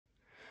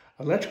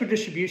Electrical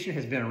distribution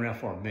has been around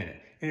for a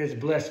minute and has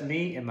blessed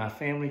me and my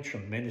family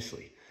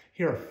tremendously.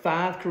 Here are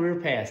 5 career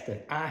paths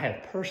that I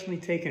have personally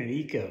taken at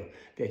EECO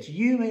that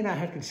you may not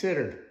have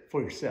considered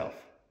for yourself.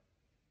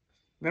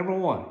 Number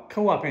 1,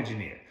 co-op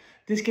engineer.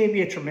 This gave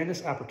me a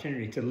tremendous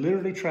opportunity to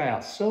literally try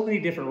out so many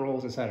different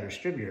roles inside a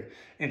distributor.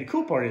 And the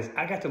cool part is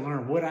I got to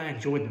learn what I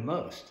enjoyed the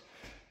most.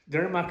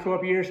 During my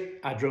co-op years,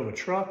 I drove a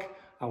truck,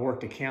 I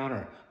worked a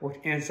counter,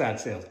 worked inside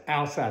sales,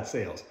 outside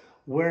sales,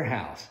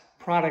 warehouse,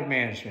 product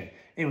management,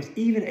 and was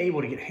even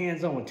able to get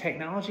hands-on with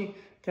technology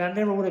that I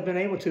never would have been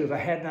able to if I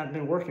had not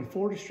been working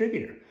for a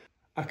distributor.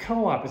 A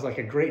co-op is like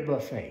a great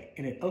buffet,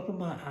 and it opened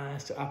my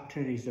eyes to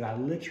opportunities that I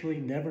literally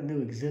never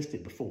knew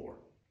existed before.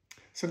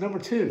 So number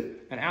 2,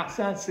 an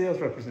outside sales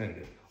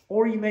representative,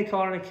 or you may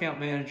call it an account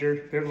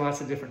manager. There are lots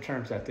of different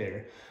terms out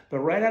there. But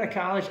right out of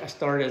college, I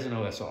started as an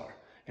OSR.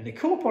 And the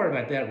cool part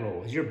about that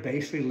role is you're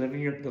basically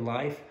living the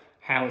life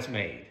how it's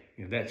made.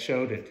 You know, that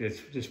show that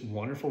it's just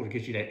wonderful to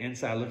get you that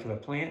inside look at a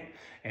plant,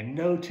 and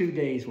no 2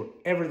 days were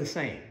ever the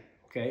same.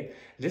 Okay,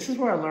 this is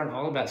where I learned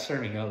all about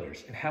serving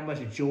others and how much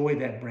joy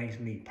that brings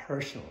me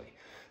personally.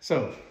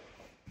 So,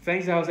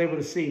 things I was able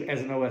to see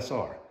as an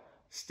OSR: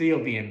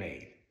 steel being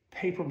made,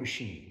 paper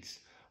machines,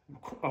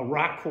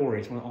 rock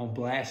quarries when on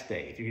blast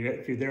day.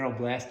 If you're there on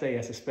blast day,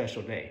 that's a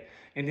special day.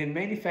 And then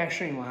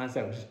manufacturing lines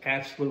that would just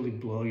absolutely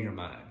blow your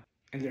mind.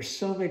 And there's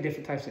so many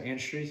different types of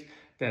industries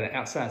that an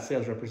outside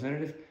sales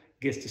representative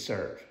gets to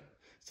serve.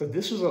 So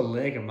this was a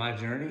leg of my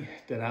journey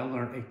that I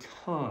learned a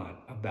ton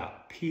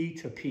about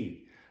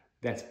P2P.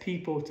 That's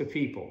people to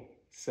people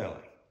selling.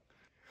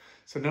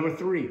 So number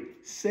 3,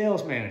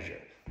 sales manager.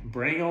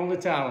 Bring on the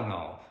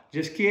Tylenol.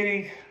 Just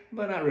kidding,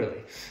 but not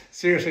really.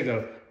 Seriously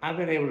though, I've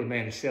been able to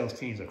manage sales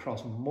teams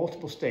across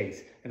multiple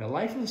states, and the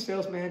life of a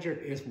sales manager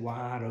is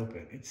wide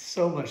open. It's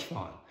so much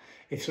fun.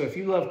 So if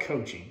you love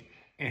coaching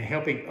and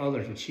helping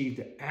others achieve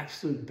the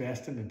absolute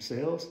best in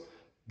themselves,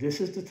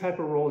 this is the type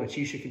of role that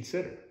you should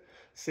consider.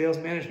 Sales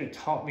management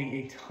taught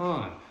me a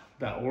ton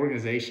about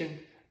organization,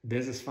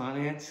 business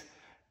finance,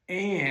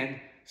 and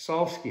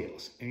soft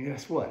skills. And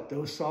guess what?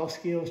 Those soft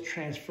skills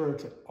transfer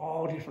to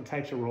all different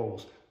types of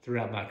roles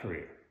throughout my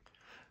career.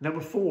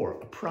 Number 4,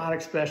 a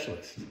product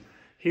specialist.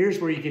 Here's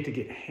where you get to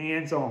get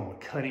hands-on with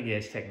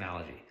cutting-edge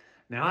technology.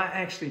 Now, I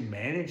actually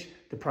manage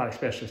the product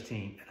specialist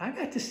team, and I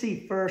got to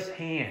see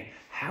firsthand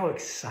how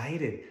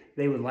excited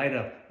they would light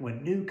up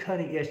when new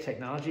cutting-edge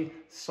technology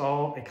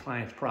solved a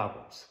client's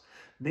problems.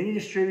 Many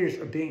distributors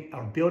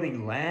are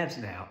building labs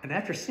now, and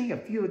after seeing a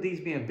few of these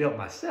being built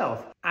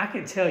myself, I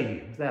can tell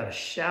you without a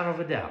shadow of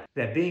a doubt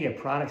that being a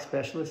product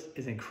specialist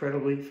is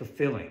incredibly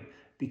fulfilling,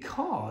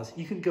 because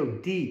you can go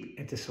deep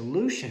into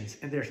solutions,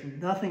 and there's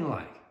nothing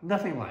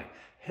like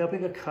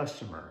helping a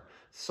customer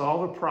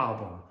solve a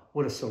problem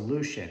with a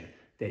solution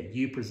that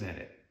you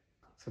presented.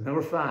 So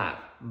number 5,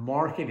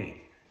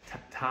 marketing.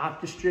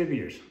 Top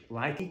distributors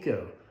like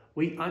EECO,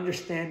 we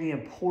understand the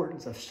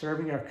importance of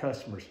serving our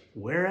customers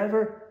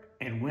wherever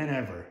and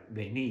whenever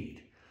they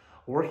need.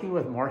 Working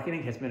with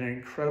marketing has been an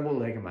incredible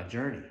leg of my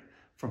journey.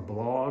 From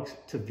blogs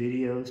to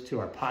videos to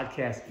our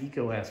podcast,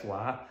 EECO Asks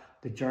Why,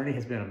 the journey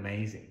has been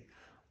amazing.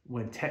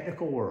 When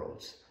technical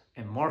worlds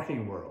and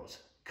marketing worlds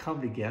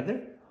come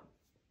together,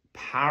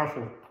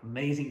 powerful,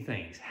 amazing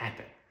things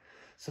happen.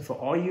 So for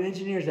all you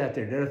engineers out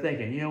there that are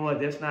thinking, you know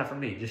what, that's not for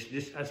me, I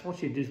just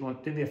want you to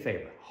do me a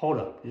favor. Hold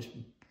up, just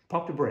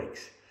pump the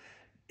brakes.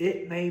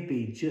 It may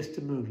be just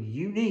the move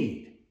you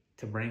need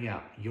to bring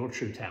out your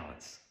true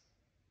talents.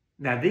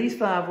 Now, these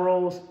 5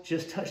 roles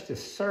just touch the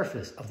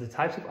surface of the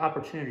types of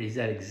opportunities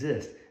that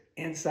exist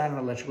inside an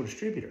electrical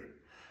distributor.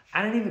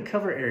 I didn't even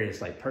cover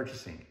areas like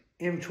purchasing,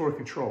 inventory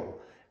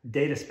control,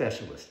 data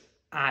specialist,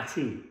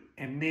 IT,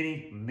 and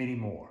many, many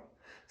more.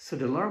 So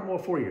to learn more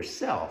for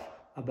yourself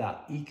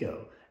about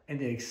EECO and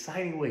the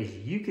exciting ways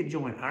you can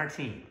join our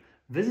team,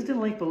 visit the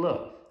link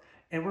below.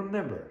 And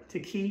remember to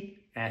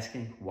keep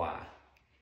asking why.